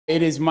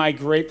It is my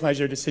great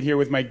pleasure to sit here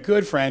with my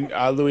good friend,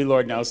 Louie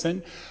Lord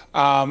Nelson,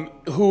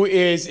 who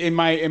is in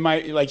my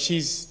like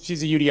she's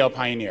a UDL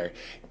pioneer.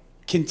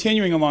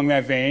 Continuing along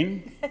that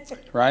vein,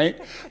 right?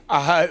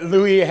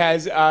 Louie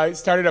has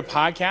started a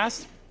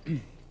podcast.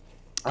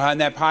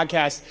 And that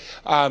podcast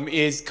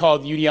is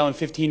called UDL in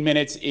 15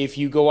 Minutes. If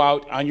you go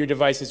out on your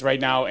devices right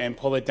now and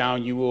pull it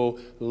down, you will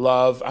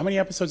love. How many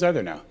episodes are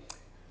there now?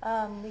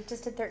 We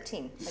just did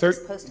 13. I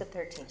just posted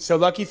 13. So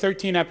lucky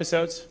 13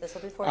 episodes. This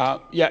will be 14.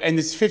 Yeah, and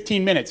it's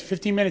 15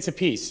 minutes a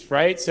piece,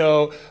 right?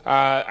 So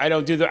I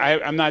don't do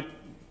I'm not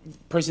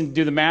person to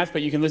do the math,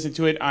 but you can listen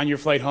to it on your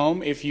flight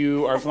home. If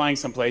you are flying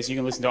someplace, you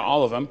can listen to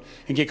all of them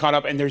and get caught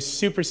up. And they're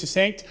super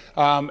succinct,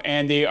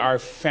 and they are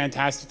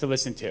fantastic to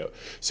listen to.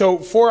 So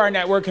for our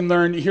Network and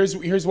Learn,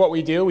 here's what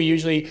we do. We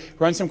usually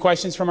run some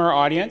questions from our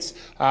audience.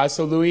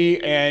 So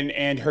Louie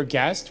and her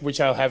guest,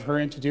 which I'll have her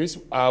introduce,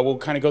 will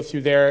kind of go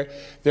through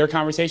their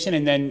conversation,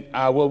 and then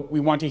we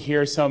want to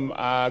hear some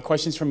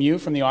questions from you,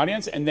 from the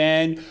audience, and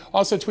then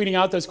also tweeting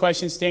out those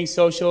questions, staying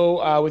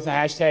social with the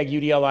hashtag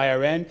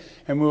UDL-IRN,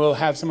 and we will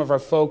have some of our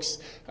folks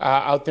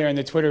out there in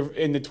the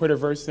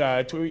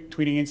Twitterverse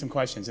tweeting in some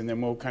questions, and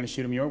then we'll kind of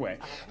shoot them your way.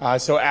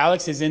 So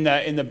Alex is in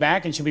the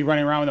back, and she'll be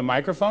running around with a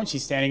microphone.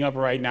 She's standing up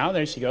right now.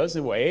 There she goes,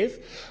 a wave,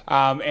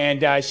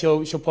 and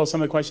she'll pull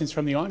some of the questions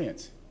from the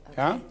audience.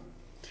 Okay.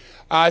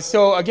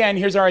 So again,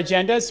 here's our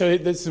agenda. So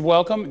this is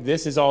welcome.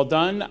 This is all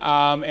done.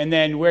 And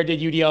then where did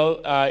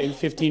UDL in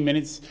 15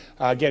 minutes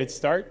get its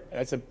start?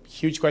 That's a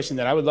huge question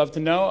that I would love to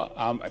know.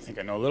 I think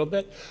I know a little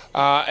bit.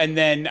 And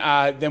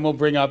then we'll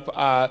bring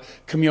up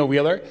Camille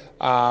Wheeler,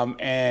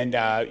 and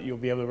you'll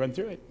be able to run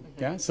through it.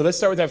 Yeah. So let's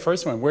start with that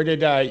first one. Where did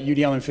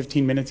UDL in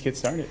 15 minutes get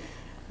started?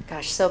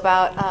 Gosh, so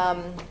about,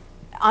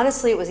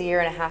 honestly, it was a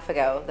year and a half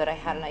ago that I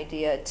had an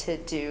idea to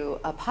do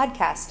a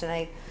podcast.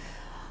 And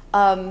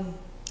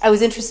I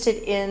was interested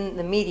in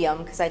the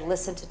medium because I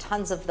listened to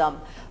tons of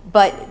them.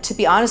 But to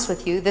be honest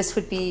with you,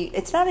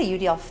 it's not a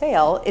UDL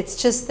fail.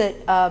 It's just that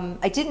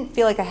I didn't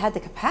feel like I had the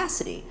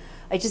capacity.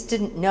 I just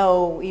didn't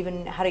know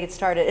even how to get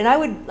started. And I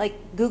would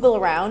like Google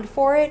around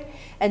for it,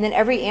 and then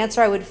every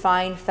answer I would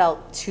find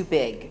felt too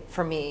big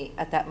for me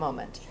at that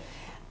moment.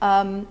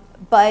 And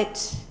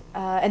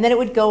then it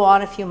would go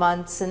on a few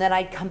months, and then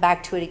I'd come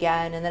back to it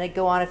again, and then I'd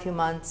go on a few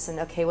months, and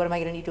okay, what am I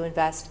gonna need to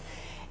invest?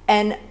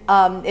 And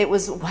it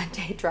was one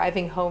day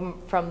driving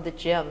home from the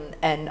gym,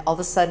 and all of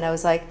a sudden I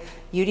was like,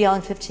 UDL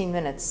in 15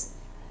 minutes.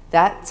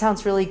 That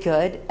sounds really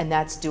good, and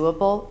that's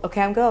doable.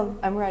 Okay, I'm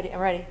ready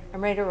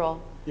to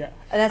roll. Yeah.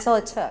 And that's all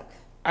it took.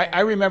 I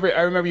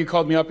remember you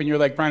called me up and you're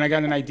like, Brian, I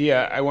got an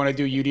idea. I want to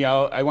do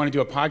UDL. I want to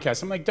do a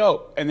podcast. I'm like,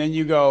 dope. And then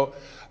you go,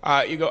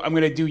 I'm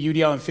going to do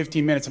UDL in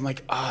 15 minutes. I'm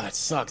like, oh, that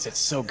sucks. That's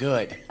so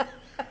good.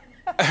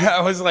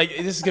 I was like,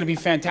 this is going to be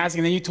fantastic.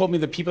 And then you told me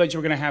the people that you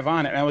were going to have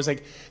on it, and I was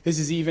like, this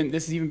is even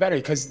better,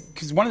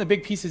 because one of the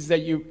big pieces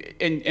that you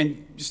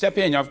and step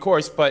in, of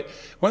course, but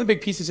one of the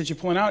big pieces that you're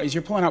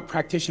pulling out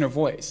practitioner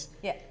voice.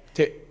 Yeah.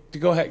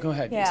 Go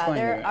ahead. Yeah,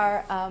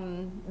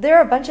 there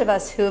are a bunch of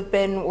us who have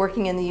been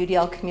working in the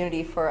UDL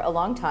community for a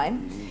long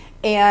time,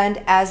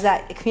 and as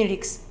that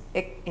community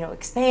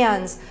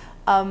expands.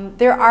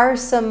 There are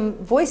some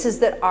voices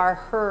that are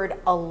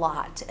heard a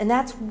lot, and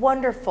that's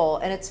wonderful,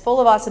 and it's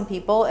full of awesome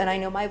people, and I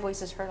know my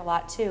voice is heard a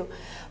lot too,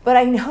 but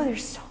I know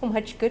there's so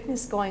much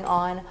goodness going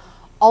on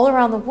all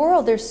around the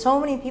world. There's so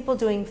many people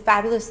doing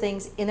fabulous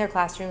things in their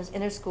classrooms,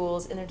 in their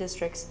schools, in their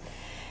districts,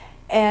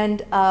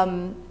 and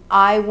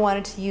I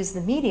wanted to use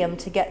the medium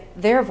to get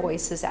their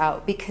voices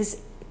out,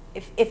 because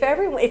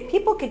if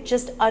people could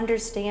just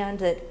understand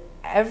that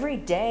every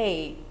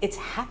day it's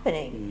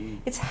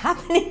happening. It's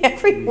happening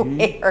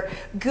everywhere.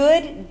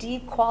 Good,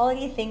 deep,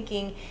 quality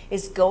thinking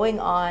is going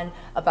on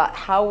about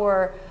how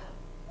we're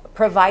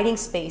providing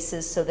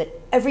spaces so that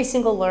every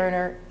single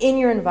learner in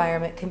your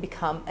environment can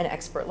become an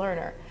expert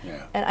learner.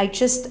 Yeah. And I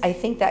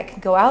think that can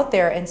go out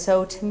there. And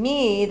so to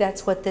me,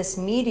 that's what this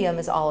medium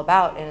is all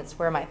about, and it's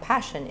where my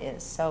passion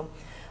is. So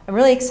I'm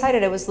really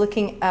excited. I was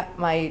looking at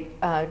my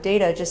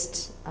data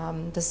just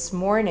this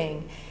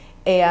morning,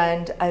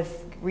 and I've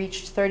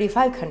reached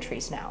 35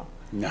 countries now.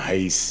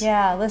 Nice.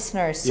 Yeah,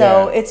 listeners.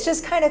 So it's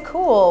just kind of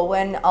cool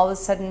when all of a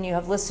sudden you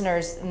have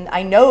listeners, and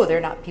I know they're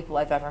not people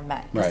I've ever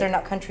met, because they're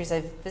not countries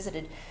I've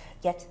visited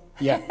yet.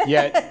 Yeah.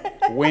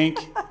 Wink,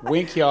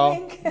 y'all.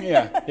 Wink.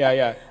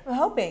 Yeah. I'm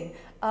hoping,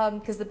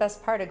 because the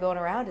best part of going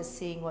around is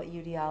seeing what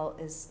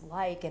UDL is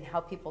like and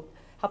how people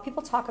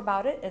talk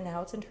about it and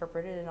how it's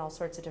interpreted in all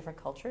sorts of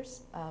different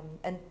cultures.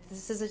 And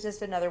this is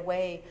just another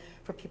way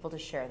for people to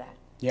share that.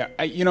 Yeah,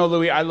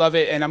 Louie, I love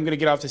it, and I'm going to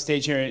get off the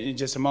stage here in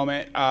just a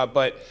moment.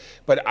 But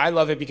I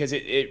love it because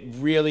it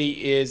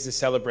really is the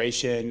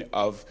celebration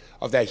of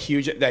that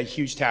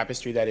huge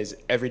tapestry that is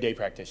everyday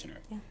practitioner.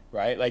 Yeah.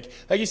 Right? Like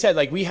you said,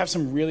 like we have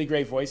some really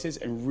great voices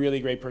and really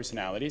great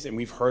personalities, and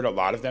we've heard a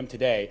lot of them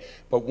today.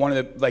 But one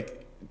of the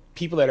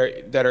people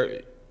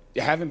that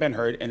haven't been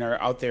heard and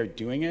are out there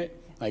doing it,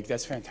 Like,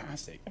 that's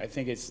fantastic. I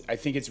think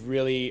it's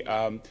really,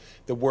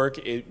 the work,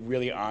 it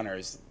really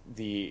honors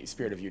the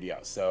spirit of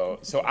UDL.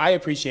 So I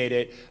appreciate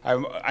it.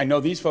 I know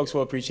these folks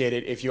will appreciate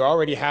it. If you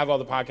already have all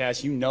the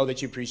podcasts, you know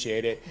that you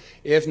appreciate it.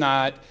 If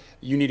not,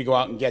 you need to go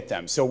out and get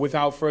them. So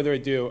without further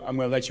ado, I'm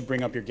going to let you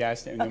bring up your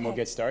guest, and then we'll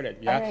get started.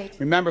 Yeah. All right.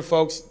 Remember,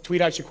 folks,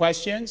 tweet out your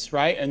questions,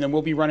 right? And then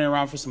we'll be running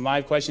around for some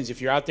live questions.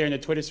 If you're out there in the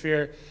Twitter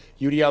sphere,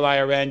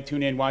 UDL-IRN,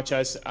 tune in, watch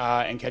us,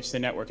 and catch the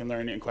network and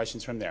learn any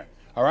questions from there.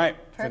 All right.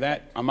 Perfect. For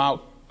that, I'm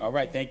out. All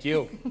right. Thank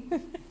you.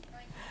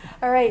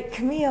 All right,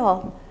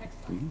 Camille.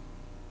 Mm-hmm.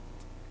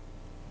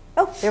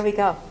 Oh, there we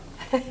go.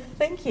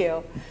 Thank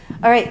you.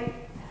 All right.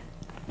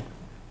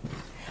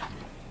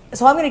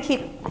 So I'm going to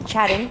keep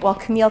chatting while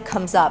Camille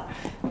comes up.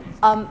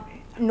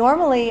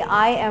 Normally,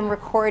 I am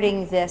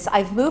recording this.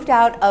 I've moved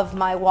out of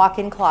my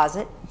walk-in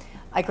closet.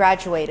 I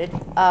graduated.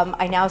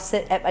 I now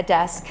sit at a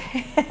desk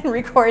and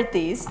record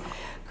these.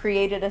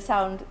 Created a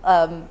sound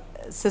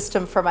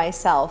system for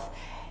myself.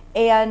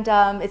 And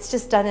it's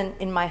just done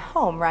in my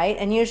home, right?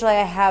 And usually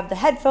I have the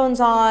headphones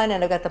on,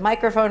 and I've got the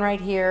microphone right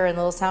here and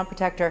the little sound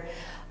protector.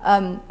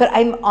 But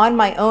I'm on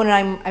my own,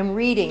 and I'm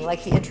reading,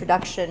 like, the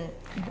introduction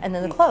and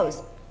then the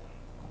close.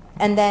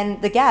 And then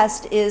the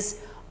guest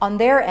is on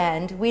their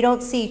end. We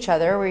don't see each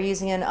other. We're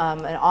using an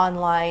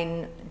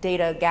online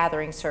data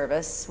gathering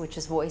service, which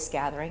is voice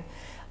gathering.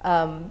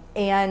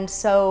 And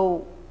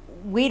so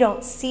we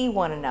don't see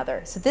one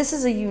another. So this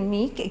is a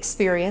unique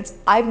experience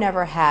I've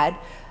never had.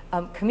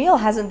 Camille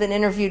hasn't been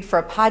interviewed for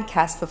a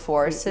podcast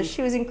before, so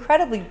she was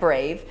incredibly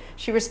brave.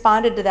 She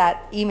responded to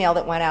that email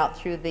that went out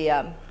through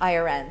the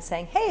IRN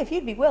saying, hey, if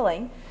you'd be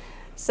willing.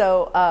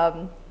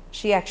 So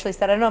she actually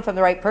said, I don't know if I'm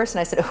the right person.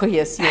 I said, oh,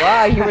 yes, you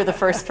are. You were the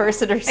first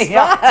person to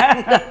respond.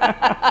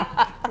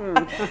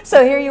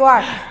 So here you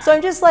are. So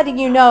I'm just letting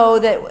you know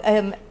that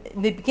in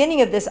the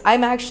beginning of this,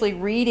 I'm actually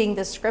reading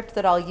the script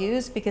that I'll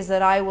use, because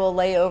then I will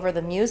lay over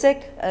the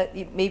music.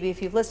 Maybe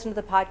if you've listened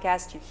to the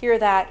podcast, you hear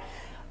that.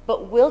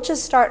 But we'll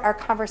just start our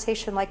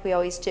conversation like we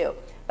always do.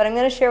 But I'm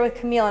going to share with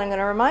Camille, and I'm going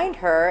to remind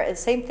her, the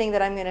same thing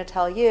that I'm going to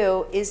tell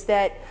you, is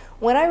that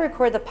when I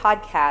record the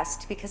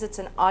podcast, because it's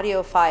an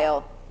audio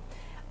file,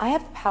 I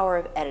have the power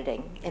of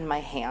editing in my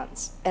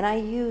hands, and I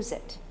use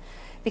it.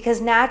 Because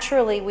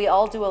naturally, we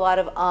all do a lot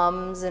of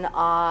ums and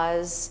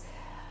ahs.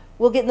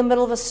 We'll get in the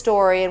middle of a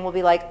story, and we'll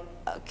be like,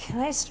 can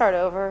I start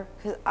over?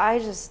 Because I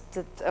just,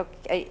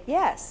 okay,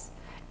 yes.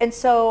 And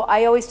so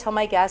I always tell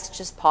my guests,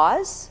 just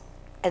pause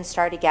and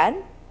start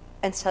again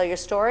and tell your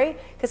story,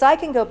 because I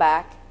can go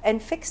back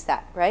and fix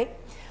that, right?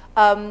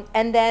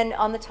 And then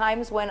on the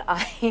times when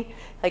I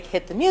like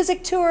hit the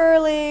music too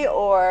early,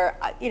 or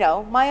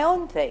my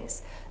own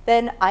things,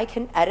 then I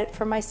can edit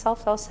for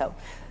myself also.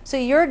 So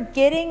you're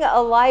getting a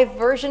live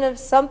version of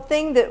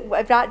something that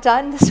I've not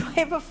done this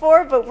way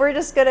before, but we're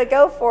just gonna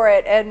go for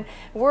it, and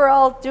we're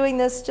all doing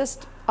this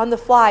just on the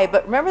fly.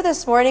 But remember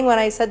this morning when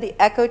I said the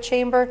echo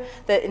chamber,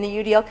 that in the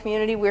UDL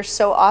community we're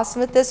so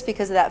awesome at this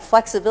because of that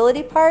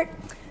flexibility part?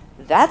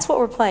 That's what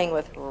we're playing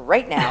with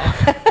right now.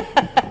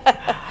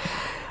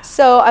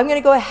 So I'm going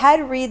to go ahead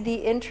and read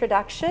the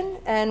introduction,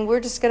 and we're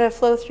just going to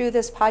flow through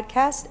this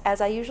podcast as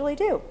I usually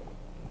do.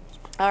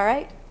 All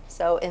right,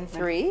 so in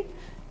 3,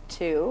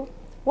 2,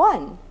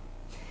 1.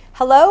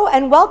 Hello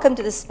and welcome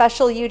to the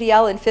special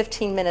UDL in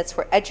 15 minutes,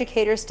 where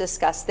educators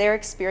discuss their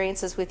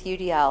experiences with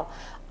UDL.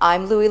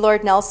 I'm Louie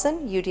Lord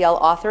Nelson, UDL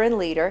author and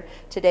leader.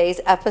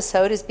 Today's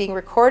episode is being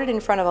recorded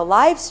in front of a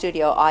live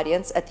studio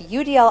audience at the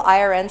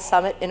UDL-IRN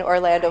Summit in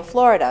Orlando,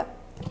 Florida.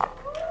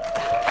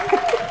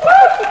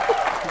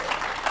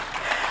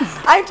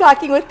 I'm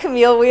talking with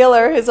Camille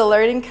Wheeler, who's a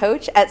learning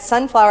coach at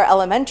Sunflower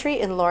Elementary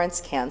in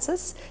Lawrence,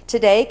 Kansas.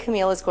 Today,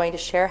 Camille is going to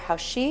share how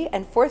she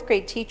and 4th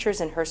grade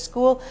teachers in her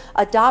school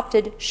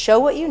adopted Show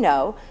What You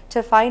Know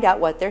to find out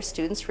what their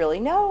students really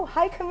know.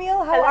 Hi,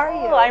 Camille. How are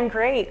you? I'm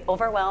great.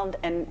 Overwhelmed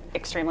and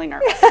extremely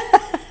nervous.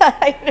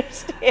 I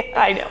understand.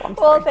 I know. I'm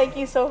sorry. Well, thank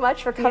you so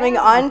much for coming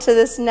on to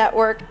this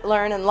network,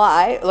 Learn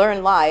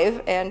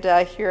Live, and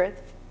here at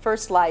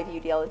first live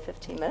UDL in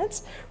 15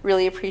 minutes.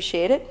 Really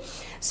appreciate it.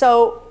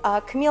 So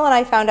Camille and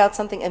I found out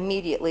something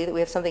immediately, that we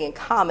have something in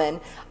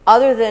common,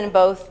 other than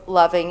both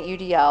loving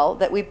UDL,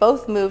 that we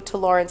both moved to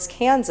Lawrence,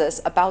 Kansas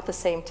about the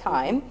same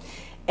time.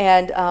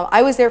 And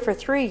I was there for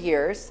 3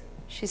 years.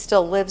 She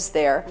still lives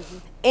there.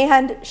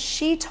 And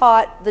she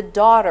taught the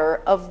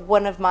daughter of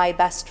one of my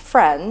best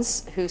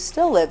friends, who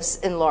still lives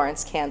in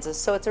Lawrence, Kansas.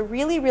 So it's a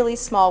really, really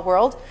small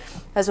world.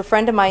 As a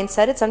friend of mine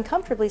said, it's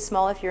uncomfortably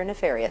small if you're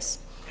nefarious.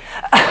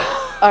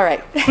 All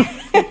right.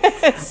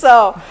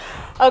 So,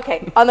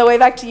 okay, on the way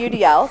back to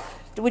UDL,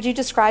 would you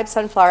describe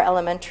Sunflower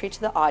Elementary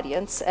to the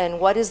audience, and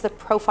what is the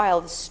profile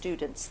of the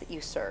students that you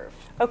serve?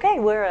 Okay,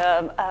 we're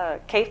a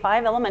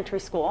K-5 elementary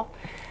school.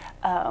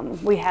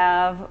 We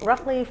have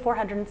roughly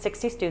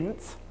 460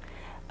 students,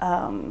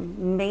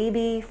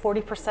 maybe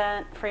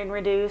 40% free and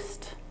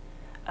reduced,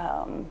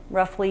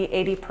 roughly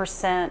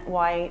 80%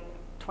 white,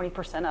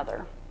 20%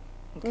 other.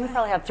 Okay. We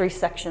probably have 3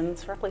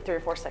 sections, roughly 3 or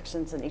 4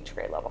 sections in each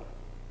grade level.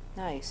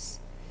 Nice.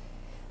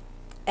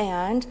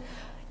 And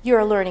You're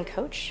a learning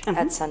coach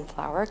at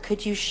Sunflower.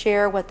 Could you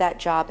share what that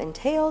job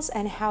entails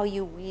and how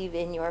you weave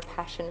in your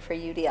passion for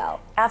UDL?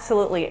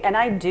 Absolutely, and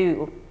I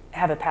do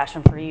have a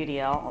passion for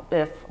UDL.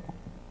 If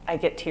I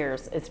get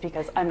tears, it's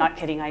because I'm not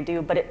kidding, I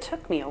do, but it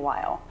took me a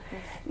while.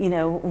 You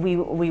know,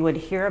 we would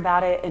hear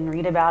about it and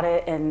read about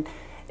it, and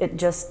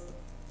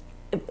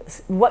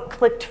what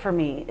clicked for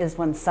me is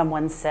when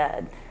someone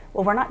said,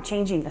 well, we're not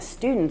changing the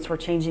students, we're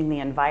changing the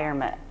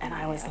environment. And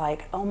I was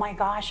like, oh my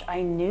gosh,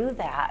 I knew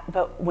that.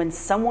 But when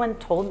someone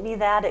told me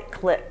that, it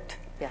clicked.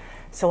 Yeah.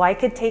 So I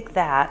could take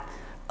that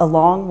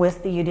along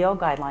with the UDL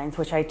guidelines,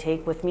 which I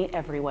take with me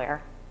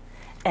everywhere,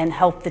 and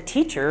help the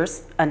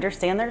teachers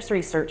understand there's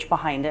research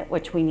behind it,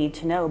 which we need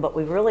to know, but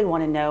we really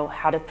want to know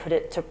how to put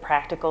it to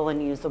practical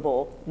and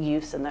usable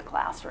use in the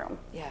classroom.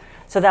 Yeah.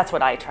 So that's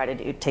what I try to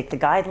do, take the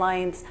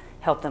guidelines,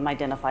 help them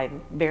identify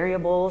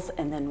variables,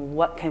 and then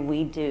what can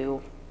we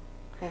do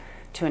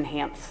to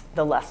enhance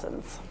the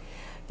lessons.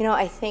 You know,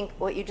 I think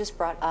what you just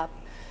brought up,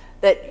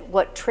 that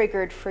what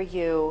triggered for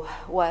you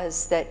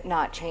was that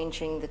not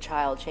changing the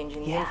child,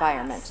 changing the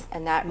environment,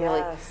 and that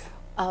really,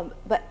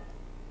 but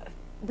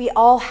we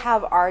all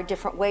have our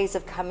different ways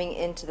of coming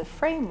into the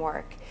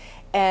framework,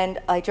 and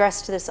I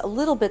addressed this a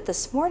little bit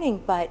this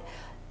morning, but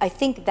I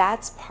think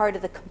that's part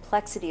of the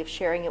complexity of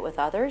sharing it with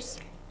others,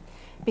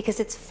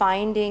 because it's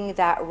finding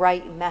that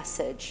right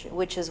message,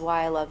 which is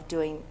why I love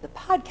doing the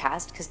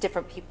podcast, because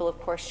different people, of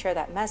course, share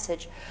that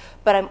message.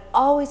 But I'm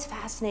always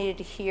fascinated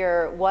to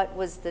hear what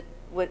was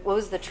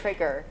the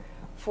trigger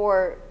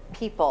for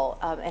people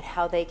and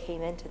how they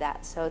came into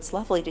that. So it's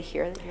lovely to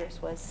hear that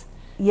yours was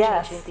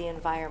changing the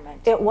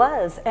environment. It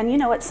was, and you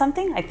know, it's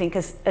something I think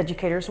as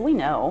educators we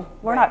know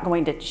we're not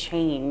going to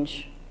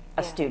change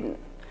a student,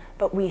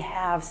 but we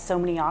have so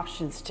many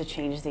options to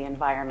change the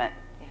environment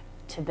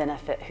to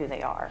benefit who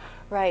they are.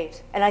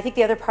 Right, and I think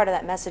the other part of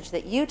that message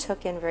that you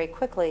took in very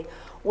quickly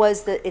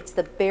was that it's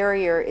the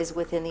barrier is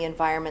within the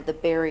environment, the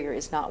barrier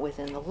is not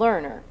within the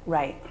learner.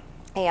 Right.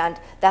 And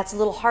that's a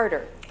little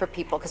harder for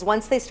people, because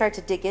once they start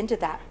to dig into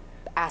that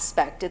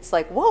aspect, it's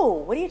like, whoa,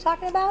 what are you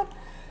talking about?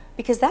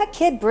 Because that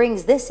kid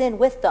brings this in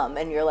with them,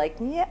 and you're like,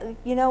 yeah,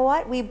 you know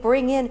what? We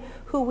bring in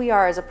who we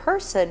are as a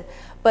person,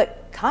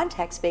 but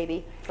context,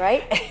 baby,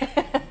 right?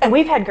 And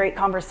we've had great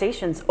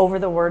conversations over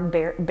the word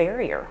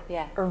barrier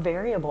or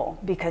variable,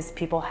 because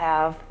people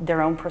have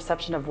their own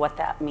perception of what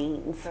that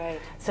means. Right.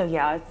 So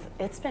yeah,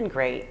 it's been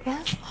great.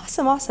 Yeah,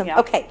 awesome. Yeah.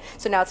 Okay,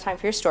 so now it's time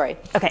for your story.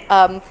 Okay.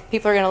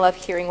 People are going to love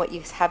hearing what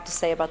you have to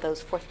say about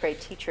those fourth grade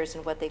teachers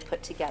and what they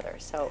put together.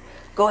 So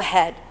go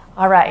ahead.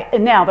 All right,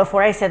 and now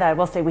before I say that, I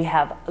will say we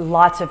have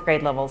lots of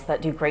grade levels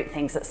that do great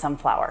things at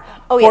Sunflower.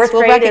 Oh yes,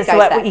 we'll recognize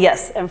that.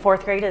 Yes, and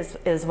fourth grade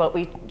is what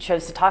we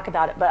chose to talk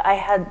about it. But I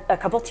had a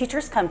couple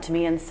teachers come to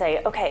me and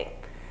say, okay,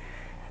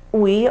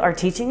 we are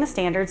teaching the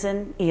standards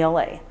in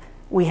ELA.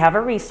 We have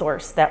a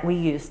resource that we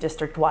use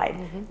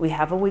district-wide. We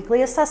have a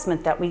weekly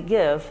assessment that we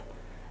give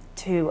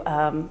to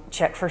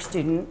check for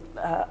student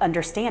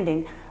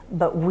understanding,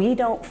 but we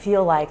don't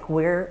feel like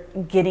we're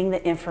getting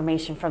the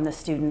information from the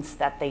students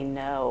that they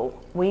know.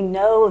 We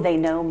know they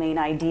know main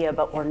idea,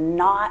 but we're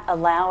not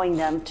allowing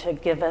them to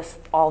give us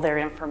all their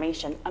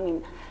information. I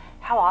mean,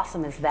 how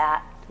awesome is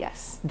that?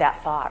 Yes.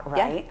 That thought,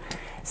 right? Yeah.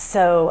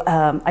 So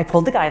I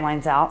pulled the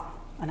guidelines out,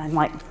 and I'm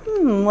like,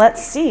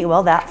 let's see.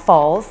 Well, that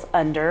falls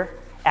under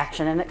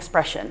action and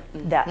expression.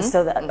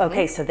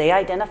 Okay, so they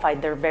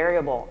identified their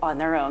variable on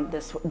their own.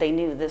 They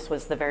knew this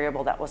was the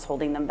variable that was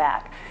holding them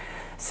back.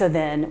 So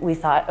then we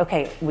thought,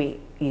 okay, we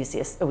teach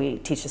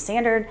the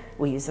standard,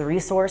 we use the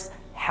resource,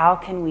 how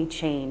can we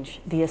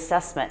change the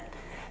assessment?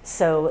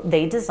 So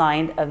they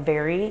designed a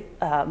very,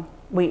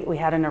 we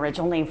had an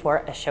original name for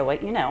it, a show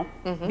what you know,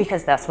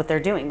 because that's what they're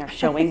doing, they're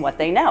showing what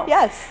they know.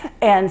 Yes.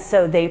 And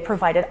so they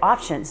provided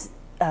options.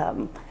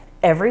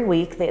 Every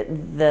week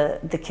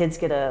the kids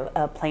get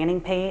a planning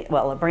page,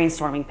 well, a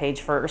brainstorming page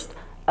first,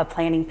 a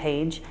planning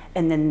page,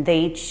 and then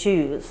they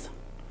choose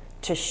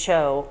to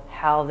show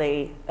how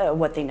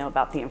what they know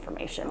about the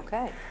information.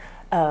 Okay.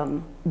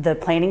 The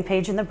planning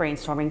page and the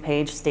brainstorming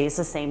page stays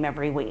the same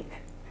every week.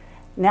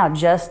 Now,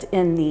 just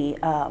in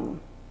the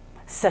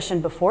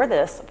session before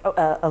this,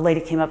 a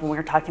lady came up and we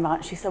were talking about it,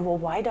 and she said, well,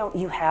 why don't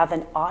you have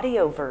an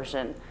audio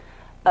version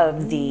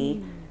of the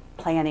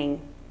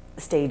planning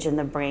stage and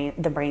the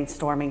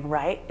brainstorming,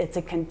 right? It's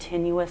a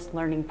continuous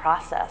learning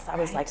process. I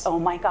was like, oh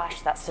my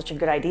gosh, that's such a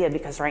good idea,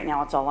 because right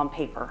now it's all on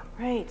paper.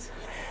 Right.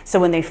 So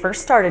when they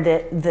first started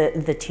it,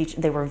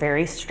 they were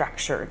very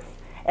structured.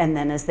 And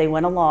then as they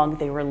went along,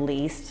 they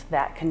released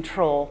that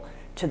control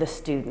to the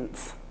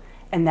students.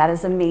 And that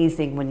is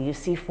amazing when you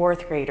see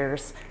fourth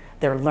graders,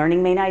 they're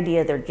learning main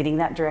idea, they're getting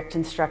that direct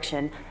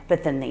instruction,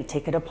 but then they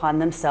take it upon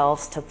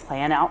themselves to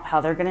plan out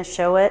how they're going to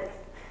show it.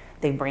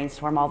 They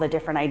brainstorm all the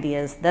different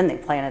ideas, then they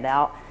plan it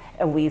out.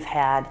 And we've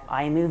had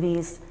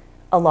iMovies.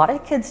 A lot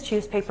of kids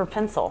choose paper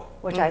pencil,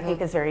 which I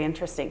think is very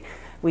interesting.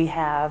 We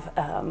have,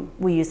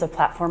 we use a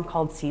platform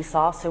called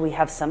Seesaw, so we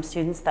have some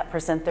students that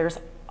present theirs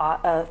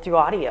through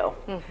audio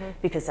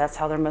because that's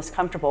how they're most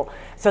comfortable.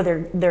 So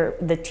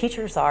the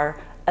teachers are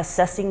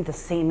assessing the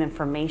same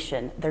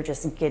information. They're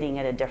just getting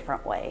it a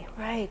different way.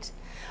 Right.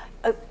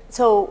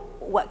 So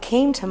what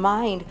came to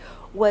mind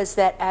was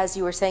that as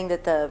you were saying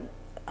that the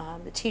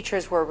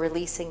teachers were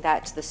releasing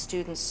that to the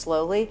students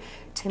slowly,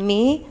 to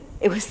me,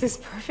 it was this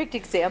perfect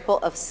example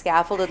of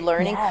scaffolded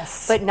learning,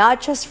 Yes. but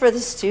not just for the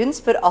students,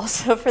 but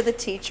also for the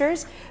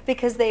teachers,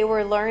 because they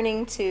were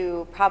learning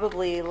to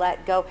probably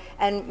let go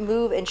and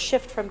move and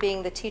shift from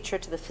being the teacher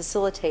to the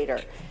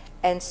facilitator.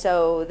 And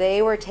so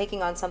they were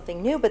taking on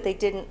something new, but they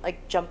didn't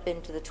like jump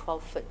into the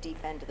 12-foot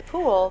deep end of the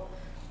pool.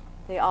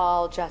 They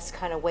all just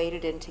kind of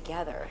waded in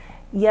together.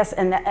 Yes,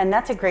 and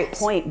that's a great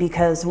point,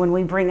 because when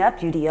we bring up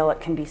UDL, it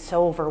can be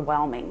so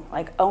overwhelming.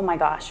 Like, oh my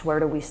gosh,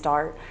 where do we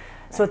start?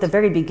 So at the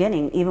very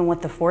beginning, even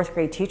with the 4th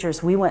grade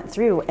teachers, we went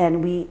through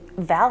and we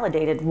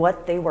validated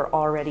what they were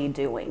already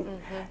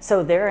doing.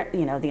 So their,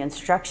 the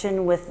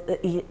instruction with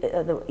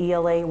the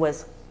ELA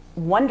was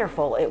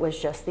wonderful. It was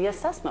just the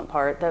assessment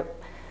part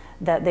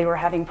that they were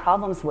having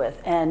problems with,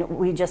 and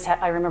we just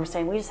I remember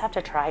saying, we just have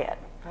to try it.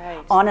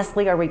 Right.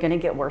 Honestly, are we going to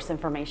get worse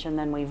information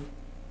than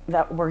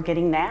that we're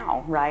getting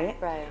now, right?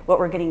 Right. What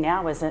we're getting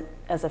now isn't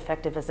as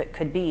effective as it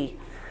could be.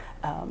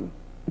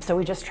 So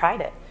we just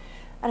tried it.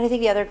 And I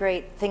think the other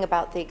great thing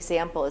about the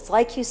example is,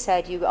 like you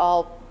said, you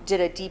all did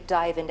a deep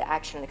dive into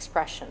action and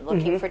expression,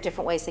 looking for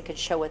different ways they could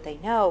show what they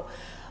know.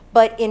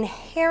 But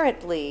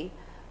inherently,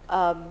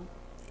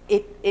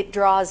 it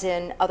draws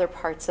in other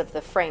parts of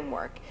the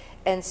framework.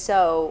 And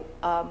so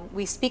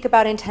we speak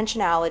about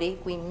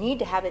intentionality. We need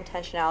to have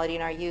intentionality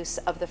in our use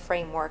of the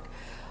framework.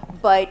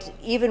 But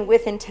even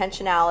with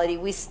intentionality,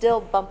 we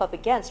still bump up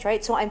against,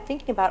 right? So I'm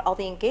thinking about all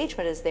the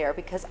engagement is there,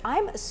 because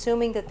I'm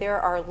assuming that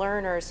there are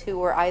learners who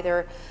were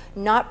either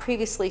not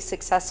previously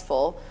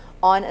successful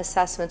on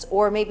assessments,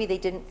 or maybe they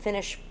didn't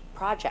finish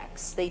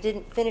projects. They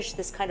didn't finish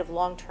this kind of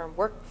long-term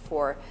work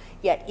before,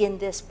 yet in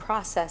this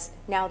process,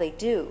 now they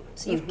do.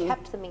 So you've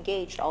kept them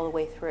engaged all the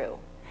way through.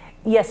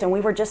 Yes, and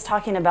we were just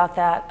talking about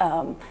that.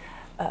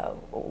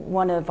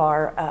 One of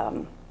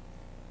our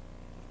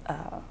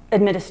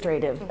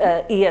administrative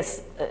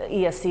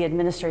ESC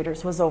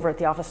administrators was over at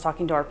the office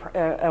talking to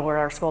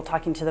our school,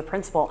 talking to the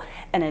principal,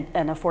 and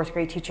a 4th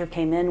grade teacher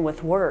came in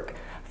with work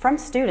from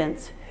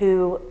students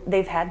who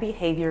they've had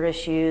behavior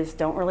issues,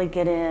 don't really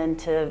get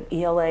into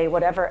ELA,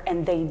 whatever,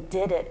 and they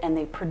did it, and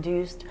they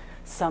produced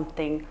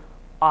something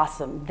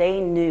awesome. They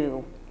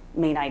knew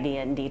main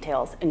idea and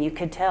details, and you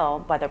could tell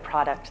by the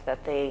product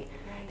that they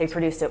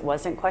produced. It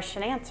wasn't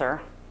question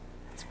answer.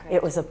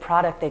 It was a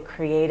product they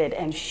created,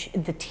 and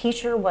the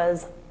teacher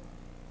was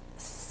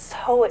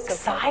so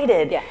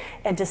excited,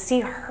 and to see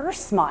her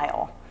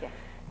smile,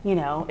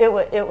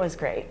 it was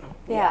great.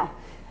 Yeah.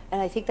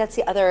 And I think that's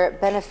the other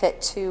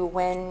benefit too,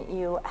 when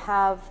you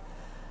have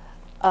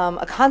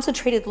a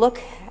concentrated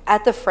look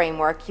at the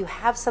framework, you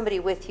have somebody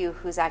with you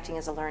who's acting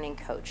as a learning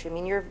coach. I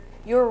mean, your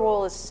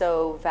role is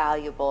so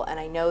valuable, and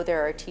I know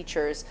there are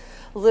teachers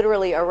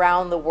literally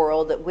around the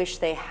world that wish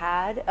they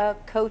had a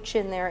coach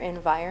in their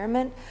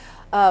environment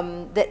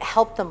that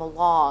helped them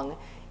along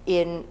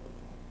in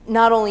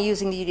not only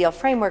using the UDL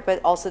framework,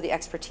 but also the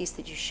expertise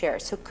that you share.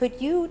 So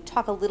could you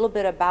talk a little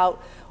bit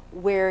about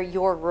where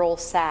your role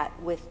sat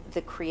with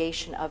the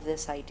creation of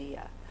this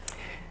idea?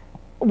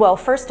 Well,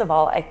 first of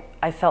all,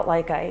 I felt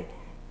like I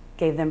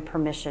gave them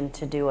permission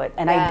to do it.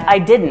 And I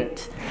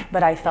didn't,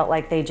 but I felt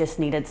like they just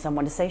needed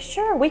someone to say,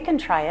 sure, we can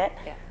try it.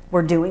 Yeah.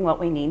 We're doing what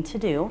we need to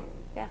do.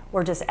 Yeah.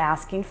 We're just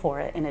asking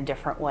for it in a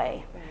different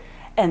way. Right.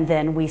 And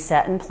then we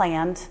sat and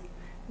planned.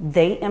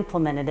 They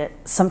implemented it.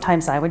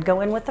 Sometimes I would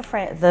go in with the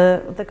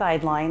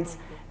guidelines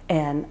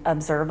and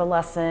observe a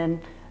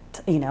lesson.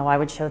 I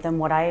would show them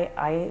what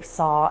I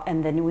saw,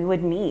 and then we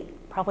would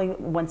meet probably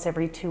once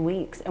every 2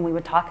 weeks, and we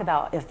would talk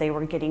about if they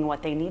were getting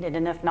what they needed,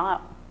 and if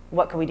not,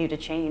 what can we do to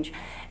change?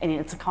 And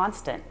it's a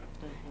constant.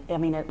 I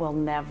mean, it will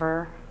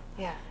never,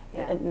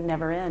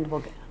 never end.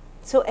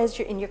 So as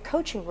you're in your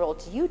coaching role,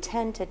 do you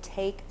tend to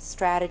take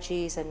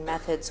strategies and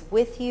methods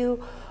with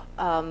you?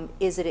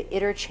 Is it an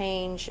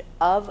interchange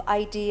of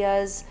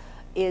ideas?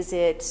 Is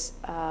it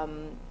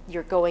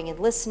you're going and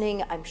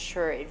listening? I'm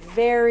sure it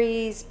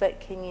varies, but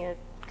can you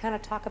kind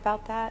of talk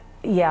about that?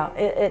 Yeah,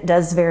 it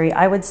does vary.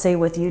 I would say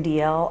with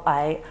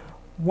UDL,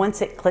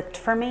 once it clicked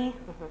for me,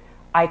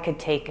 I could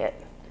take it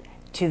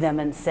to them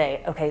and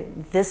say, okay,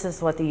 this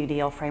is what the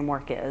UDL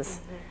framework is.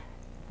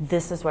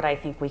 This is what I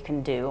think we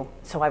can do.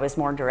 So I was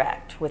more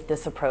direct with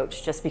this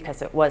approach just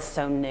because it was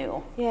so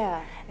new.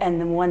 Yeah.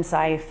 And then once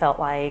I felt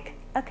like,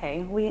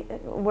 okay,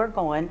 we're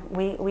going,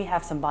 we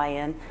have some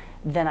buy-in,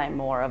 then I'm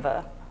more of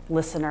a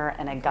listener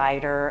and a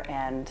guider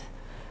and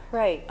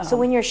right. So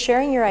when you're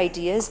sharing your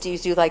ideas, do you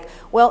do like,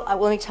 well,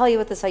 let me tell you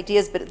what this idea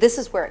is, but this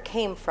is where it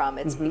came from.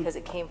 It's because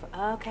it came from,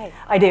 okay.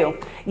 I do,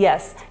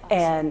 yes.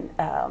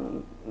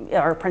 Awesome. And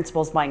our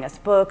principal's buying us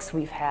books.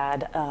 We've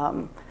had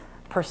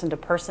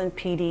person-to-person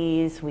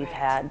PDs. We've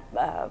had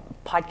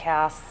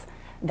podcasts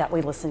that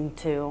we listen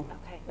to.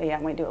 Okay. Yeah,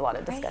 and we do a lot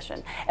of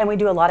discussion. And we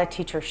do a lot of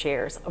teacher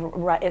shares.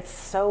 It's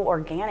so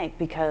organic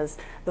because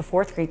the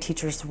 4th grade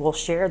teachers will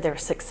share their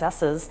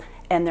successes,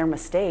 and their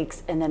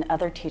mistakes, and then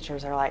other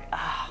teachers are like,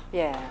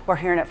 Yeah. we're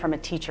hearing it from a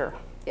teacher,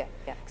 Yeah.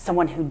 Yeah.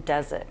 someone who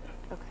does it.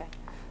 Okay.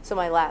 So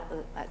I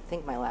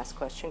think my last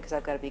question, because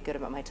I've got to be good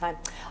about my time.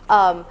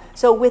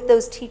 So with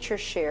those teacher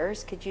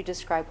shares, could you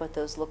describe what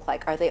those look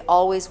like? Are they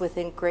always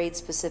within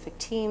grade-specific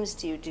teams?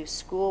 Do you do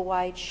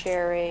school-wide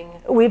sharing?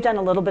 We've done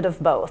a little bit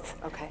of both.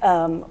 Okay.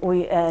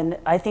 And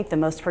I think the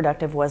most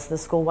productive was the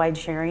school-wide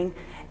sharing,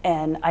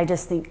 and I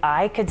just think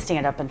I could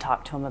stand up and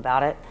talk to them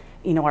about it.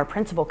 You know, our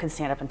principal could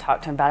stand up and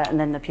talk to them about it, and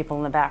then the people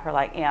in the back are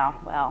like, yeah,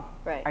 well,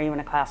 Right. Are you in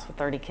a class with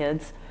 30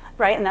 kids?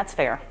 Right, and that's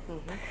fair.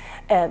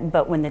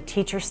 But when the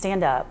teachers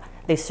stand up,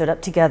 they stood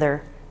up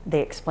together,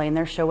 they explained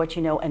their show what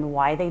you know and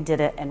why they did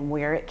it and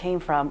where it came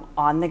from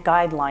on the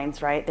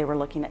guidelines, right? They were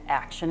looking at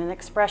action and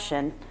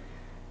expression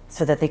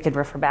so that they could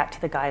refer back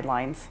to the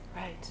guidelines.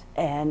 Right.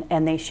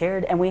 And they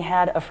shared, and we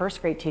had a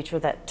first grade teacher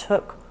that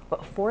took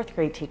what fourth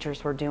grade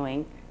teachers were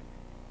doing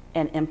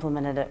and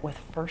implemented it with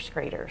first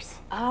graders.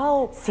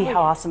 Oh, See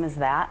how awesome is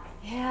that?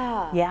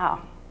 Yeah. Yeah.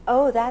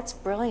 Oh, that's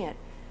brilliant.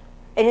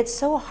 And it's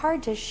so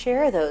hard to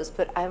share those,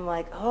 but I'm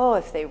like, oh,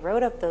 if they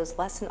wrote up those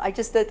lessons,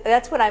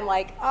 that's when I'm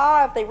like,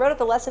 if they wrote up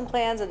the lesson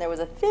plans and there was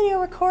a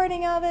video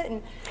recording of it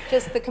and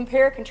just the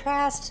compare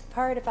contrast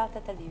part about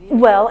that, that'd be beautiful.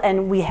 Well,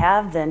 and we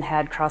have then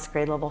had cross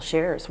grade level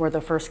shares where the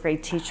first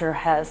grade teacher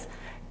has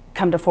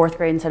come to fourth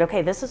grade and said,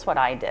 okay, this is what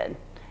I did.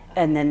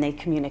 And then they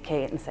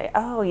communicate and say,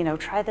 oh, you know,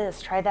 try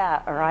this, try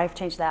that, or I've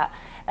changed that.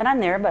 And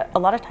I'm there, but a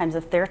lot of times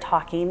if they're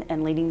talking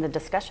and leading the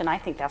discussion, I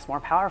think that's more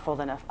powerful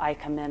than if I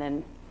come in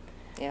and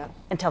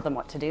tell them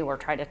what to do or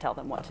try to tell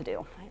them what to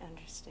do. I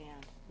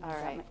understand. All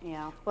right.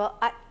 Yeah. Well,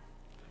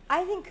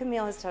 I think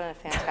Camille has done a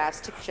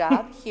fantastic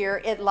job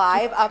here at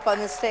live up on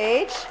the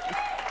stage.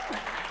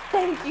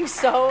 Thank you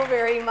so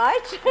very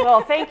much. Well,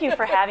 thank you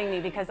for having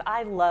me because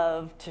I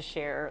love to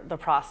share the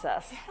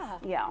process.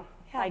 Yeah,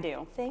 I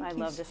do. I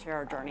love to share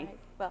our journey. Right.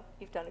 Well,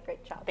 you've done a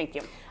great job. Thank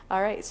you. All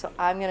right, so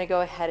I'm going to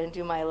go ahead and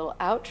do my little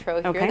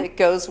outro here Okay. that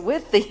goes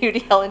with the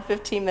UDL in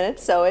 15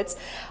 minutes. So it's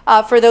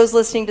for those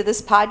listening to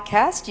this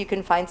podcast, you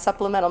can find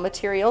supplemental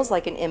materials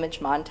like an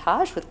image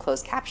montage with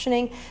closed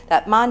captioning,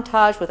 that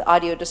montage with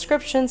audio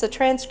descriptions, a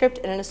transcript,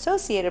 and an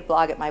associated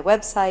blog at my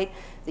website,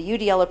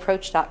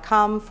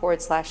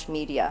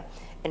 theudlapproach.com/media.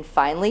 And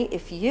finally,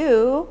 if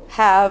you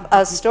have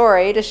a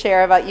story to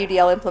share about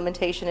UDL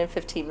implementation in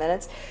 15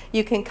 minutes,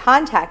 you can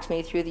contact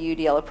me through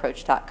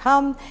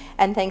theudlapproach.com.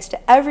 And thanks to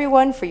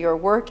everyone for your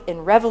work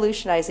in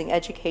revolutionizing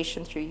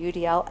education through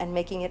UDL and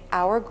making it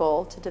our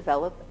goal to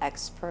develop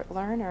expert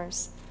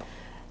learners.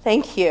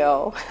 Thank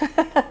you.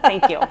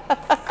 Thank you. All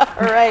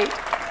right.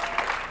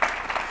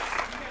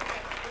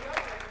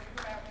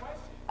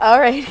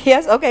 All right.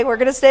 Yes. Okay. We're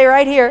going to stay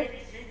right here.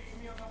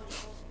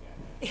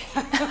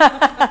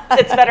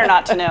 It's better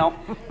not to know.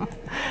 So if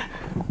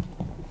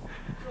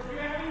you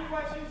have any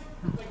questions,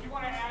 like you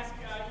want to ask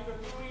either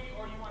Louie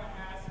or you want to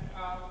ask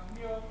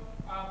Camille,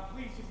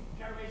 please just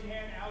kind of raise your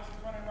hand. Alex is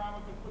running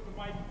around with the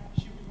mic.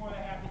 She'll be more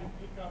than happy to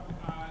pick up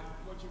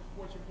what your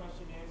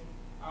question is.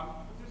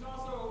 But there's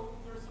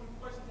some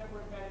questions that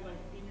were embedded like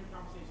in your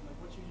conversation,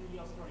 like what's your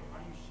UDL story? How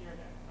do you share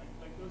that? Like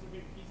those are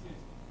big pieces,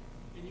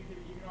 and you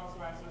can also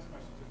ask those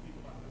questions or think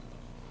about those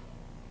questions.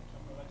 So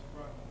I'm gonna let you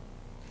run.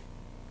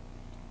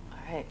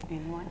 All right.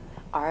 Anyone?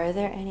 Are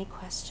there any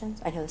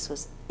questions? I know this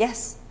was,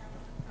 yes?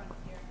 Hang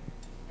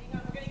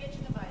on, we're going to get you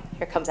the mic.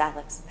 Here comes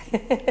Alex.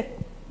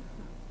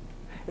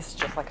 This is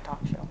just like a talk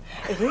show.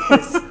 It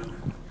is.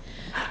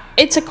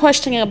 It's a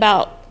question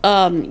about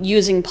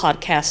using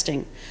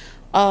podcasting.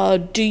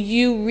 Do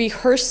you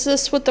rehearse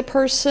this with the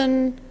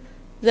person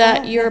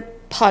that you're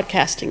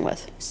podcasting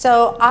with?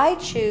 So I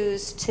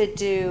choose to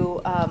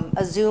do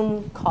a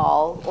Zoom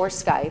call or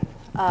Skype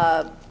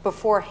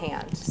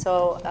beforehand.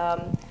 So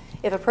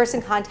if a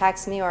person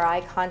contacts me or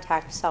I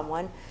contact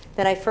someone,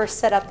 then I first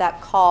set up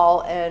that call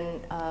and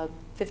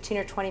 15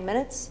 or 20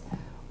 minutes.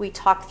 We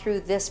talk through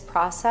this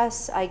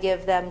process. I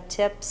give them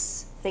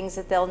tips, things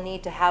that they'll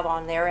need to have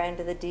on their end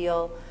of the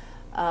deal,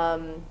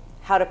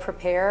 how to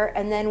prepare,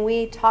 and then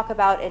we talk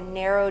about and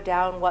narrow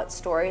down what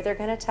story they're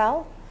going to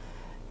tell.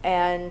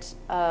 And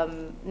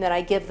then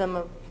I give them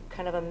a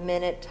kind of a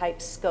minute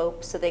type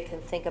scope so they can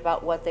think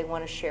about what they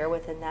want to share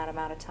within that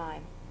amount of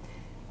time.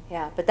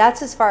 Yeah, but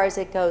that's as far as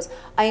it goes.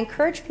 I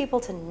encourage people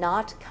to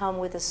not come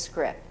with a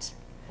script,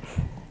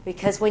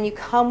 because when you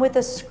come with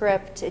a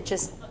script, it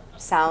just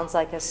sounds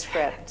like a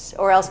script,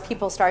 or else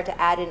people start to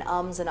add in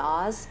ums and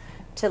ahs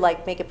to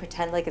like make it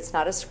pretend like it's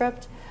not a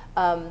script.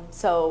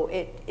 So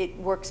it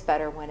works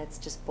better when it's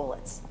just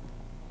bullets.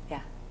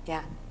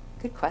 Yeah,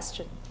 good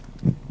question.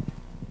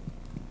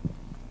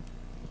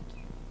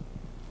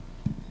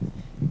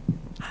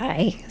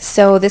 Hi.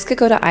 So this could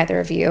go to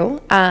either of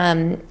you.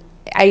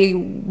 I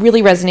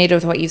really resonated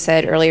with what you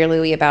said earlier,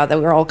 Louie, about that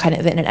we're all kind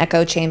of in an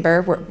echo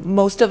chamber where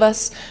most of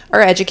us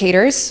are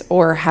educators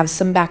or have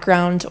some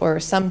background or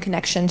some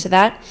connection to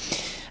that.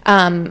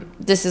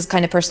 This is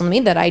kind of personal to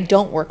me that I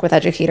don't work with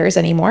educators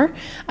anymore,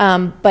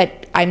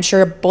 but I'm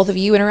sure both of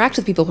you interact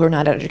with people who are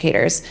not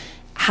educators.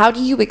 How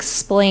do you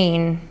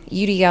explain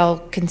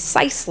UDL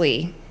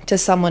concisely to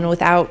someone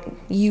without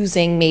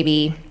using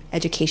maybe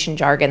education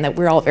jargon that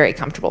we're all very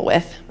comfortable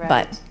with, Right.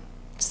 but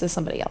it's to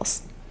somebody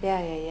else.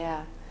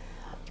 Yeah.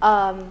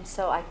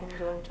 So I can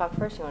go and talk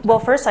first. You want to Well,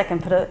 talk first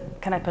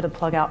can I put a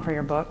plug out for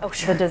your book? Oh,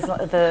 sure.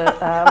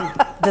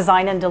 The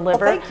Design and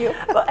Deliver. Well, thank you.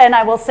 And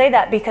I will say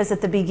that because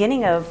at the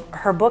beginning of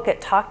her book,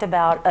 it talked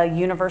about a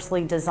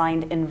universally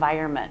designed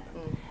environment.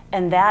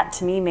 And that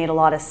to me made a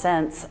lot of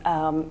sense.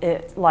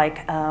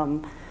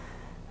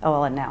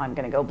 And now I'm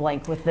going to go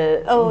blank with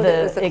the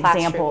classroom.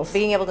 examples.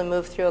 Being able to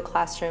move through a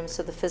classroom,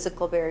 so the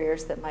physical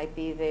barriers that might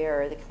be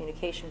there, or the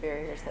communication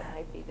barriers that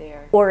might be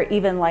there. Or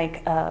even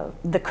like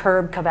the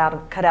curb cut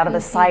out of a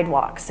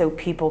sidewalk so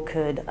people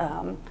could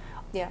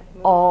Yeah.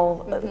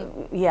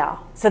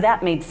 So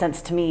that made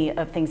sense to me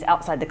of things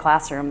outside the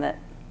classroom that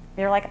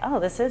you're like, oh,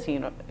 this is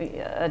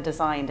a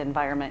designed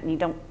environment, and you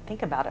don't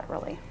think about it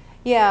really.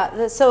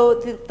 Yeah, so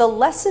the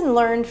lesson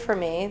learned for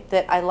me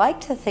that I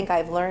like to think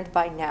I've learned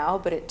by now,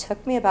 but it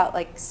took me about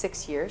like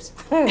 6 years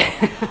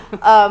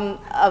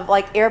of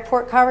like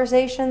airport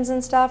conversations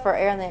and stuff, or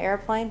air on the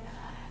airplane.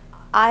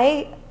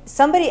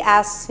 Somebody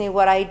asks me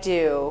what I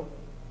do,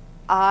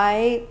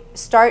 I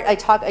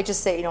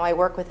just say, I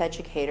work with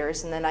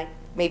educators, and then I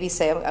maybe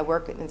say I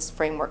work in this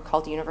framework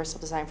called Universal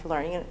Design for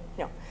Learning, and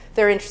if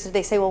they're interested,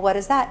 they say, well, what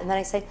is that? And then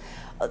I say,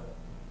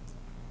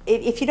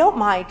 if you don't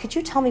mind, could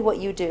you tell me what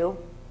you do?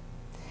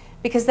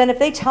 Because then if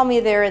they tell me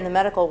they're in the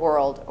medical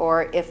world,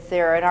 or if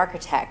they're an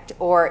architect,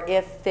 or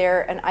if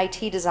they're an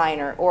IT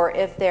designer, or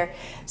if they're,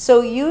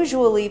 so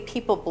usually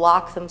people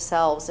block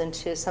themselves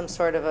into some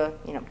sort of a,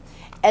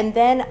 and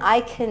then I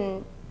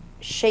can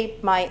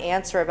shape my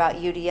answer about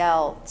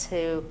UDL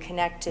to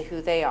connect to who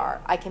they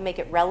are. I can make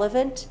it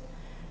relevant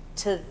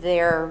to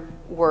their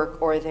work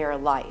or their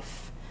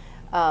life.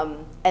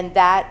 And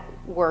that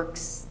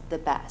works the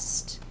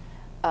best.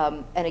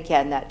 And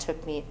again, that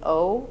took me,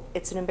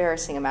 it's an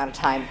embarrassing amount of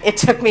time. It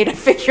took me to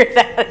figure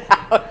that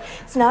out.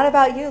 It's not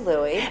about you,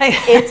 Louie.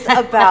 It's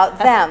about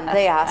them.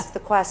 They asked the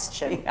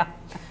question. Yeah.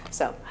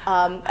 So,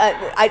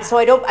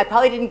 I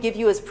probably didn't give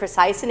you as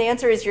precise an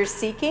answer as you're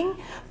seeking,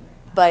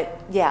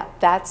 but yeah,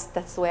 that's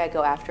the way I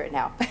go after it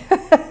now.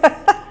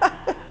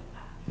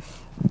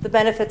 The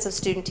benefits of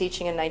student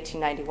teaching in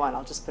 1991,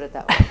 I'll just put it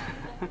that way.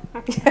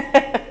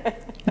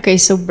 Okay,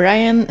 so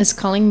Brian is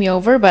calling me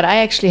over, but I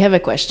actually have a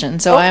question.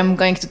 So I'm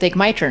going to take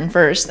my turn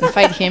first and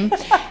fight him.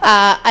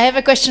 I have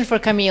a question for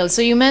Camille.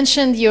 So you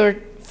mentioned your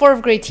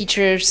fourth grade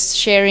teachers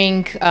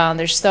sharing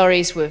their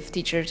stories with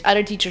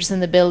other teachers in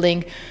the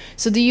building.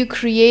 So do you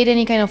create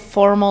any kind of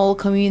formal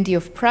community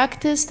of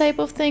practice type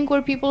of thing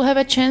where people have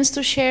a chance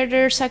to share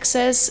their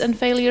success and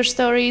failure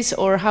stories,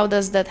 or how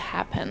does that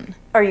happen?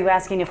 Are you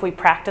asking if we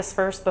practice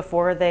first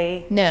before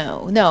they?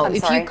 No. I'm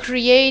If sorry. you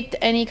create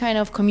any kind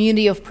of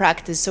community of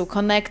practice, so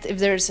connect, if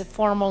there's a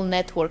formal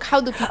network,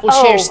 how do people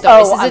share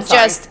stories? Is I'm it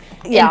sorry. just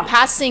in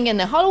passing in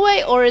the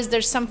hallway, or is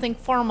there something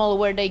formal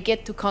where they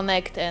get to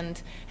connect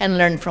and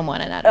learn from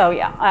one another? Oh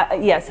yeah,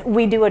 yes.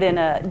 We do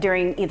it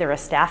during either a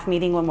staff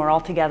meeting when we're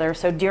all together.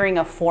 So during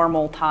a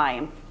formal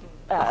time,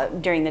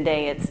 during the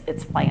day,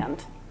 it's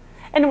planned,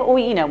 and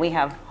we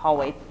have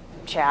hallway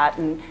chat.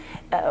 And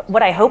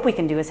what I hope we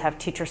can do is have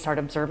teachers start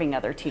observing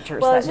other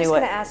teachers Well, I was that just do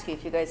going it. to ask you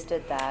if you guys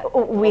did that.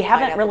 We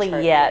haven't Pineapple really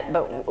chart. yet,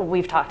 but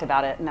we've talked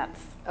about it, and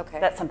Okay.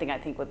 that's something I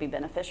think would be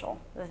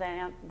beneficial. Does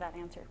that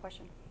answer your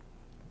question?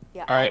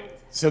 Yeah. All right.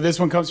 So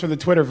this one comes from the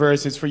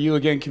Twitterverse. It's for you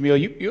again, Camille.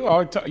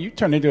 You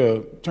turned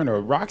into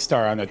a rock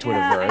star on the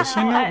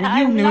Twitterverse.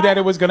 You knew that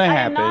it was going to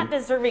happen. I'm not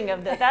deserving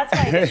of that. That's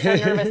why I get so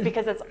nervous,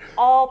 because it's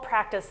all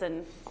practice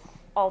and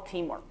all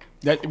teamwork.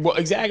 Well,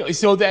 exactly.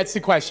 So that's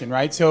the question,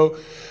 right? So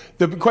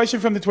the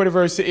question from the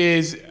Twitterverse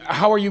is,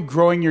 how are you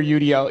growing your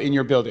UDL in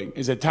your building?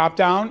 Is it top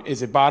down?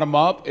 Is it bottom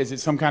up? Is it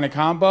some kind of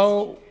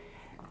combo?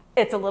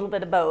 It's a little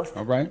bit of both.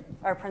 All right.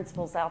 Our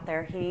principal's out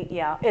there.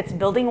 It's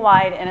building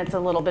wide, and it's a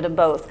little bit of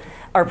both.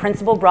 Our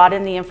principal brought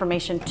in the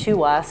information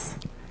to us,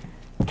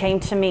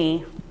 came to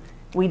me,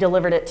 we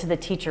delivered it to the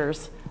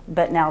teachers,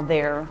 but now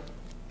they're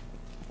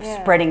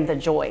spreading the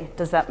joy.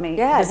 Does that make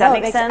Yeah, does that no,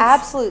 make it makes sense?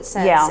 absolute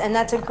sense. Yeah. And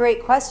that's a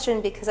great question,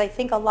 because I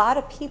think a lot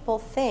of people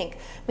think,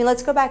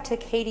 let's go back to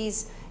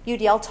Katie's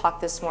UDL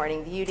talk this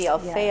morning, the UDL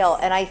Yes. fail.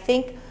 And I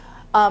think,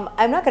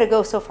 I'm not going to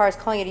go so far as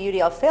calling it a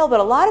UDL fail, but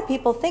a lot of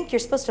people think you're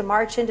supposed to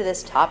march into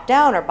this top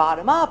down or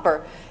bottom up,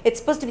 or it's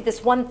supposed to be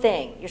this one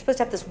thing. You're supposed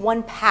to have this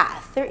one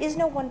path. There is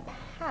no one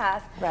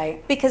path.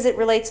 Right. Because it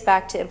relates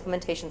back to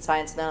implementation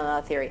science,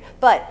 not theory.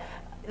 But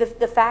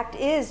the fact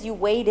is, you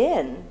wade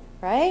in,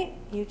 right?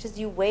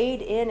 You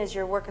wade in as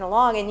you're working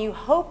along, and you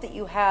hope that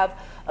you have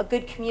a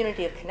good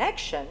community of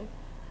connection.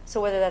 So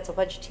whether that's a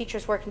bunch of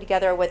teachers working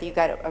together, or whether you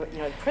got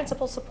the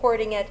principal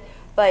supporting it,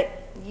 but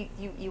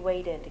you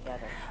weighed in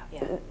together.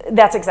 Yeah.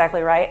 That's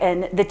exactly right.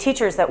 And the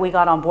teachers that we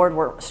got on board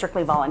were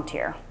strictly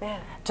volunteer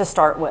to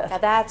start with. Now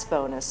that's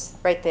bonus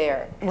right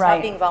there. Right.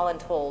 Not being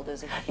voluntold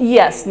is a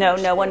Yes,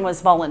 no one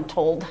was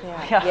voluntold.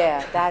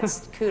 Yeah,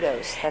 that's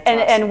kudos. That's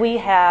and awesome. we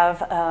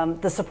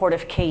have the support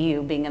of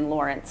KU being in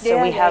Lawrence, so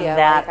Yeah, we have yeah,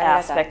 that well, I got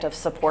aspect that. of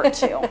support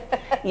too.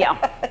 Yeah,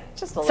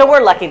 Just a so little.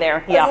 we're lucky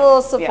there. Yeah, A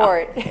little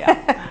support.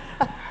 Yeah.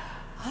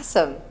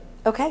 Awesome.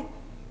 Okay.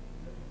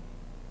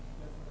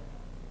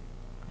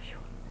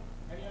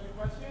 Any other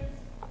questions?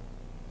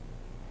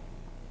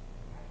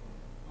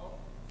 Oh,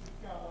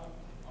 we've got one.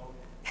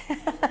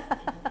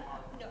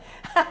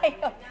 I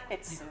know.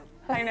 It's.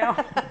 I know.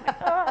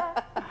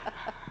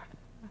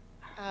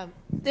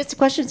 This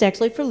question is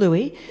actually for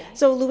Louie.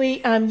 So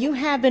Louie, you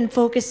have been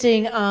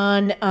focusing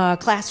on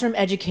classroom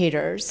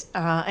educators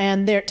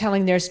and they're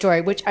telling their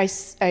story, which I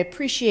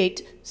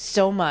appreciate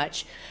so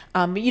much.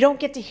 But you don't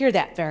get to hear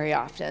that very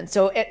often.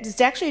 So it's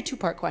actually a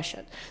two-part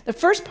question. The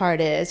first part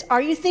is,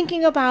 are you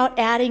thinking about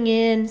adding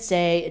in,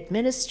 say,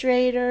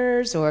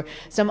 administrators or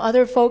some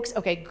other folks?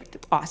 Okay,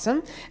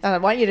 awesome. I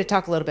want you to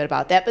talk a little bit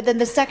about that. But then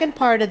the second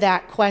part of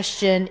that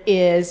question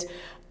is,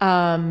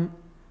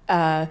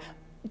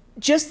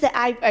 just that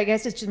I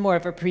guess it's just more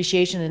of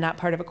appreciation and not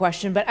part of a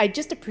question, but I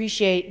just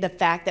appreciate the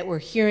fact that we're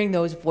hearing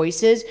those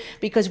voices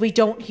because we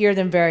don't hear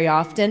them very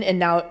often. And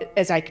now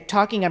as I'm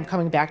talking, I'm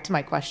coming back to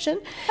my question.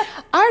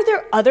 Are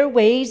there other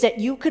ways that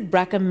you could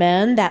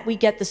recommend that we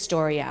get the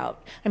story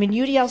out? I mean,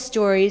 UDL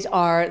stories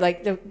are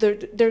like,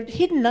 they're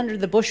hidden under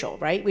the bushel,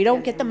 right? We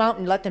don't get them out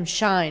and let them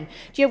shine.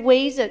 Do you have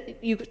ways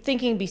that you're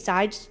thinking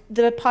besides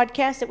the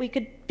podcast that we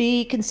could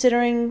be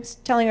considering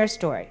telling our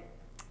story?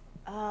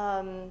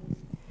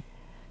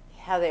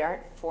 How they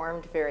aren't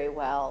formed very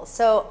well.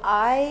 So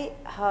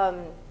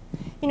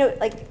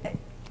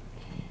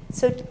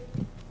so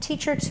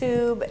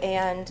TeacherTube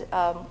and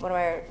one of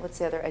our, what's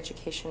the other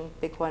education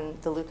big one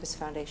the Lucas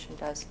Foundation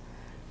does?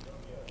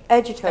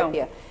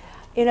 Edutopia.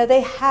 Oh.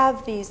 They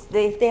have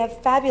they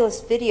have fabulous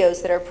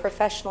videos that are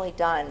professionally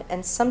done,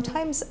 and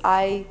sometimes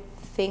I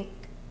think,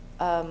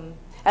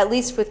 at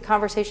least with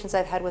conversations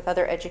I've had with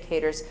other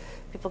educators,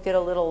 people get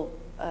a little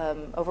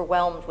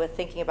overwhelmed with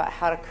thinking about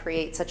how to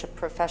create such a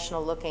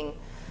professional looking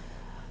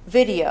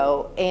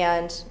video,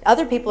 and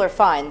other people are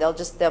fine, they'll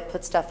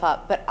put stuff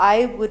up, but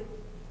I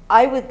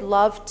would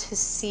love to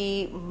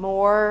see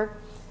more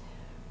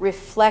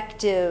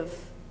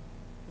reflective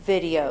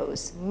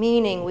videos,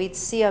 meaning we'd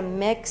see a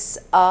mix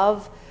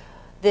of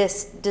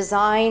this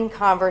design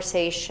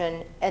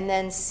conversation and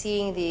then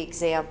seeing the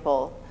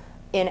example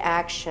in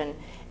action.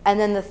 And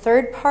then the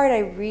third part I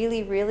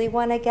really, really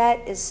want to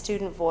get is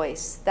student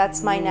voice.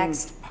 That's my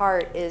next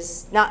part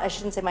I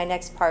shouldn't say my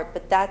next part,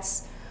 but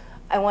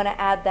I want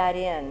to add that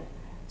in.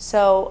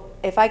 So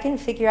if I can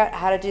figure out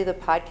how to do the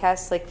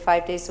podcast like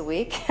 5 days a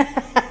week,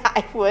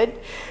 I would,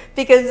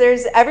 because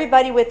there's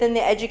everybody within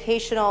the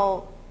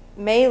educational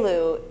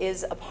milieu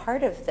is a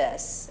part of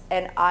this,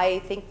 and I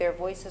think their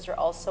voices are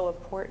also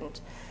important.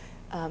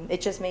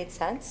 It just made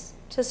sense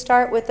to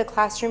start with the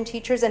classroom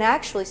teachers. And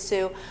actually,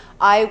 Sue,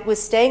 I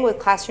was staying with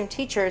classroom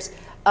teachers.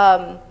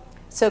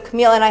 So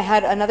Camille and I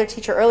had another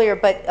teacher earlier,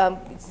 but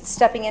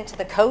stepping into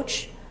the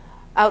coach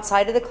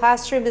outside of the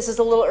classroom, this is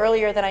a little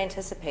earlier than I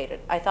anticipated.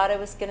 I thought I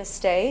was going to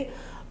stay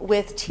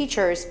with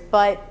teachers,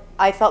 but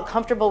I felt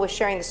comfortable with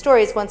sharing the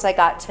stories once I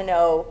got to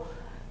know,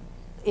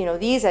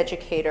 these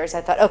educators.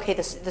 I thought, okay,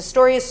 the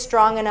story is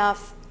strong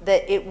enough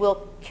that it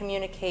will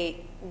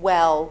communicate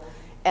well,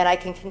 and I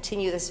can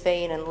continue this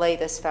vein and lay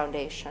this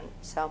foundation.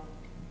 So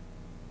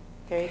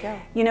there you go.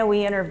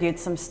 We interviewed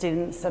some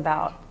students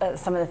about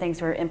some of the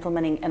things we were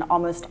implementing, and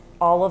almost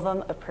all of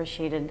them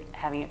appreciated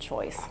having a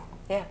choice.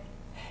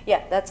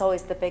 Yeah, that's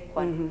always the big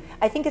one. Mm-hmm.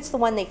 I think it's the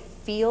one they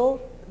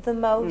feel the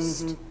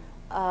most,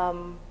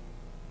 and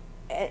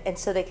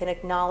so they can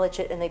acknowledge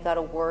it, and they've got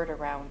a word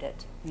around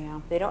it.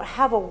 Yeah. They don't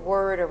have a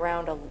word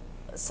around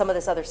some of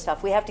this other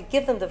stuff. We have to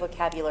give them the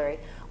vocabulary,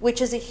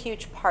 which is a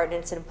huge part, and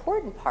it's an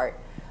important part.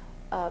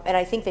 And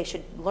I think they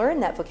should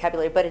learn that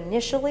vocabulary. But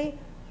initially,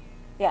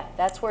 yeah,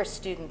 that's where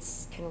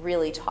students can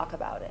really talk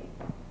about it.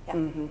 Yeah.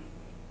 Mm-hmm.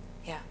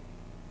 Yeah.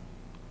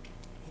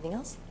 Anything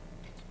else?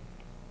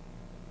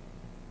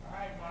 All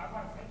right, well, I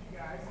want to thank you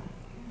guys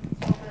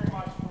so very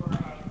much for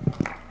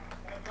coming.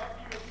 I'd love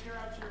for you to share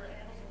out your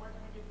handles and where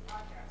can we get the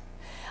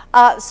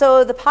podcast?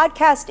 So the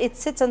podcast, it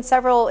sits on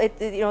several, it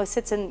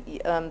sits in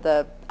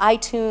the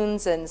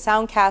iTunes and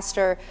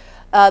Soundcaster.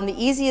 The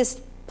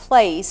easiest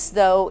place,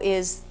 though,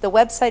 is the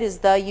website is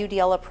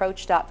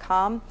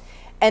theudlapproach.com.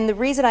 And the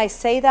reason I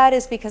say that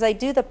is because I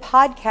do the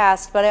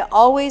podcast, but I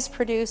always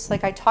produce,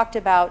 like I talked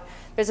about,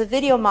 there's a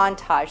video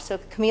montage. So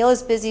Camille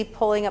is busy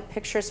pulling up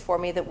pictures for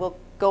me that will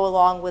go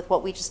along with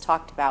what we just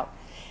talked about.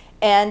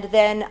 And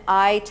then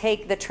I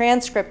take the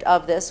transcript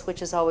of this,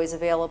 which is always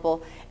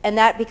available, and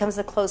that becomes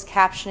the closed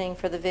captioning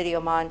for the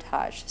video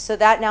montage. So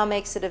that now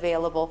makes it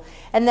available.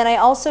 And then I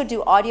also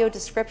do audio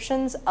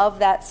descriptions of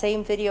that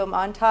same video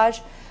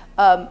montage.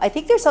 I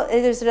think there's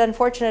an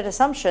unfortunate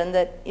assumption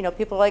that, you know,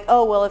 people are like,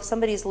 oh, well, if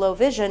somebody's low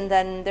vision,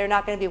 then they're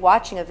not going to be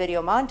watching a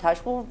video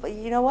montage. Well,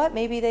 you know what?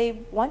 Maybe they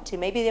want to.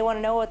 Maybe they want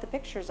to know what the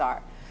pictures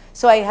are.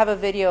 So I have a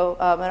video,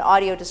 an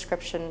audio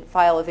description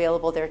file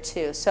available there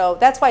too. So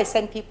that's why I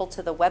send people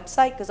to the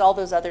website, because all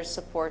those other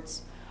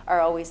supports are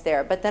always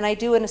there. But then I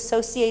do an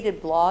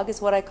associated blog is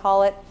what I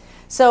call it.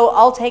 So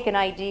I'll take an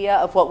idea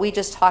of what we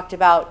just talked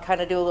about, kind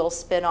of do a little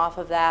spin off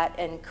of that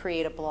and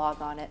create a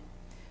blog on it.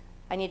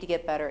 I need to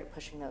get better at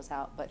pushing those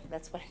out, but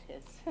that's what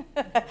it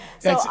is.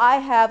 So I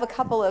have a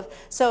couple of,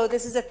 so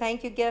this is a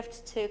thank you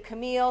gift to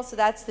Camille. So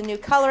that's the new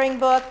coloring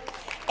book.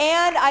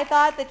 And I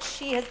thought that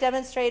she has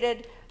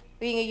demonstrated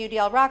being a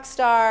UDL rock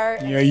star.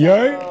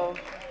 So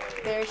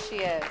there she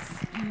is.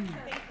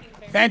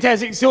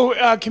 Fantastic.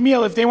 So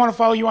Camille, if they want to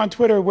follow you on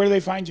Twitter, where do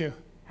they find you?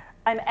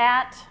 I'm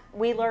at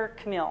Wheeler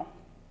Camille.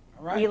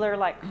 All right. Wheeler,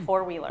 like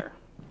four-wheeler.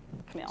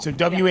 Camille. So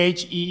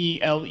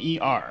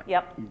WHEELER.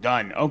 Yep.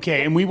 Done.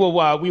 Okay, and we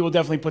will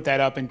definitely put that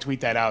up and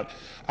tweet that out.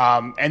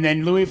 And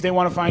then Louis, if they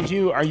want to find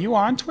you, are you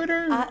on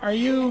Twitter? Are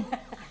you?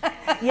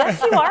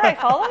 Yes, you are. I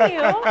follow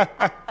you.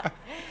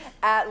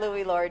 At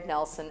Louis Lord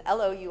Nelson,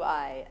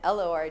 LOUILORDNELSON.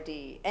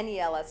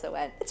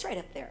 It's right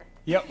up there.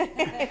 Yep,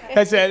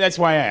 that's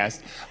why I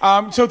asked.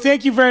 So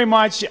thank you very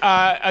much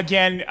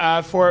again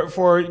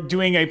for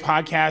doing a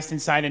podcast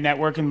inside a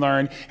Network and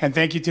Learn, and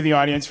thank you to the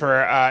audience for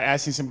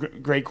asking some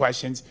great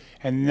questions.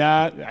 And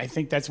I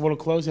think that's what'll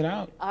close it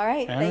out. All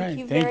right, thank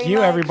you very much. Thank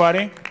you,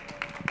 everybody.